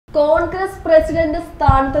Congress president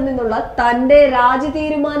സ്ഥാനത്ത് നിന്നുള്ള തന്റെ രാജി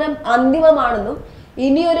തീരുമാനം അന്തിമമാണെന്നും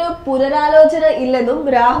ഇനിയൊരു പുനരാലോചന ഇല്ലെന്നും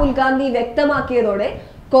രാഹുൽ ഗാന്ധി വ്യക്തമാക്കിയതോടെ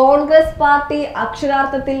കോൺഗ്രസ് പാർട്ടി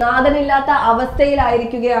അക്ഷരാർത്ഥത്തിൽ നാഥനില്ലാത്ത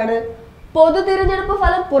അവസ്ഥയിലായിരിക്കുകയാണ്. പൊതു തിരഞ്ഞെടുപ്പ്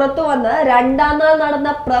ഫലം പുറത്തുവന്ന് രണ്ടാം നാൾ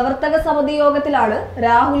നടന്ന പ്രവർത്തക സമിതി യോഗത്തിലാണ്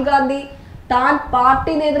രാഹുൽ ഗാന്ധി താൻ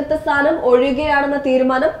പാർട്ടി നേതൃത്വ സ്ഥാനം ഒഴിയുകയാണെന്ന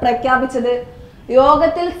തീരുമാനം പ്രഖ്യാപിച്ചത്.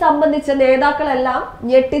 യോഗത്തിൽ സംബന്ധിച്ച നേതാക്കളെല്ലാം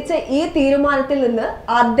ഞെട്ടിച്ച ഈ തീരുമാനത്തിൽ നിന്ന്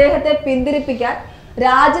അദ്ദേഹത്തെ പിന്തിരിപ്പിക്കാൻ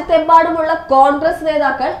രാജ്യത്തെമ്പാടുമുള്ള കോൺഗ്രസ്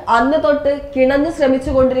നേതാക്കൾ അന്ന് തൊട്ട് കിണഞ്ഞു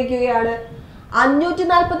ശ്രമിച്ചുകൊണ്ടിരിക്കുകയാണ്.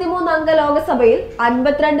 543 അംഗ ലോകസഭയിൽ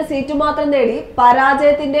 52 സീറ്റ് മാത്രം നേടി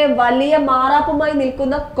പരാജയത്തിന്റെ വലിയ മാറാപ്പുമായി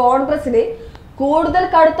നിൽക്കുന്ന കോൺഗ്രസിനെ കൂടുതൽ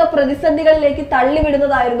കടുത്ത പ്രതിസന്ധികളിലേക്ക്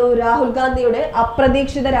തള്ളിവിടുന്നതായിരുന്നു രാഹുൽ ഗാന്ധിയുടെ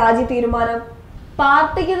അപ്രതീക്ഷിത രാജി തീരുമാനം.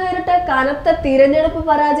 പാർട്ടിക്ക് നേരിട്ട കനത്ത തിരഞ്ഞെടുപ്പ്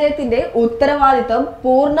പരാജയത്തിന്റെ ഉത്തരവാദിത്വം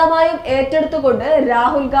പൂർണ്ണമായും ഏറ്റെടുത്തുകൊണ്ട്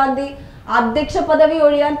രാഹുൽ ഗാന്ധി അധ്യക്ഷ പദവി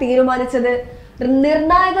ഒഴിയാൻ തീരുമാനിച്ചത്.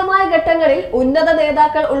 നിർണായകമായ ഘട്ടങ്ങളിൽ ഉന്നത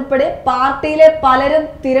നേതാക്കൾ ഉൾപ്പെടെ പാർട്ടിയിലെ പലരും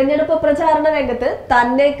തിരഞ്ഞെടുപ്പ് പ്രചാരണ രംഗത്ത്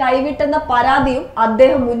തന്നെ കൈവിട്ടെന്ന പരാതിയും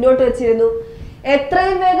അദ്ദേഹം മുന്നോട്ട് വെച്ചിരുന്നു.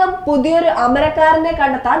 എത്രയും വേഗം പുതിയൊരു അമരക്കാരനെ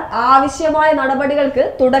കണ്ടെത്താൻ ആവശ്യമായ നടപടികൾക്ക്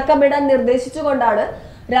തുടക്കമിടാൻ നിർദ്ദേശിച്ചുകൊണ്ടാണ്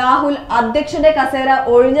രാഹുൽ അധ്യക്ഷന്റെ കസേര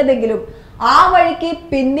ഒഴിഞ്ഞതെങ്കിലും ആ വഴിക്ക്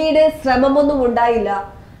പിന്നീട് ശ്രമമൊന്നും ഉണ്ടായില്ല.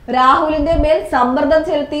 രാഹുലിന്റെ മേൽ സമ്മർദ്ദം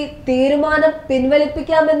ചെലുത്തി തീരുമാനം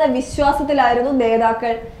പിൻവലിപ്പിക്കാമെന്ന വിശ്വാസത്തിലായിരുന്നു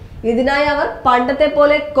നേതാക്കൾ. ഇതിനായി അവർ പണ്ടത്തെ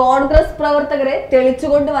പോലെ കോൺഗ്രസ് പ്രവർത്തകരെ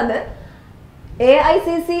തെളിച്ചുകൊണ്ടുവന്ന്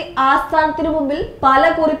AICC ആസ്ഥാനത്തിനു മുമ്പിൽ പല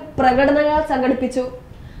കുറി പ്രകടനങ്ങൾ സംഘടിപ്പിച്ചു.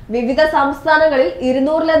 വിവിധ സംസ്ഥാനങ്ങളിൽ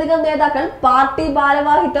 200-ലധികം നേതാക്കൾ പാർട്ടി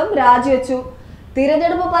ഭാരവാഹിത്വം രാജിവെച്ചു.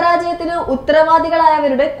 തിരഞ്ഞെടുപ്പ് പരാജയത്തിന്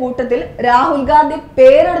ഉത്തരവാദികളായവരുടെ കൂട്ടത്തിൽ രാഹുൽ ഗാന്ധി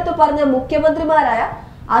പേരെടുത്തു പറഞ്ഞ മുഖ്യമന്ത്രിമാരായ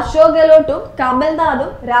അശോക് ഗെഹ്ലോട്ടും കമൽനാഥും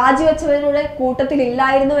രാജിവെച്ചവരുടെ കൂട്ടത്തിൽ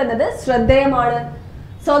ഇല്ലായിരുന്നു എന്നത് ശ്രദ്ധേയമാണ്.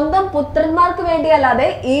 സ്വന്തം പുത്രന്മാർക്ക് വേണ്ടിയല്ലാതെ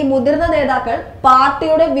ഈ മുതിർന്ന നേതാക്കൾ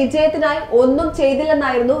പാർട്ടിയുടെ വിജയത്തിനായി ഒന്നും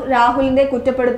ചെയ്തില്ലെന്നായിരുന്നു രാഹുലിന്റെ കുറ്റപ്പെടുത്തൽ.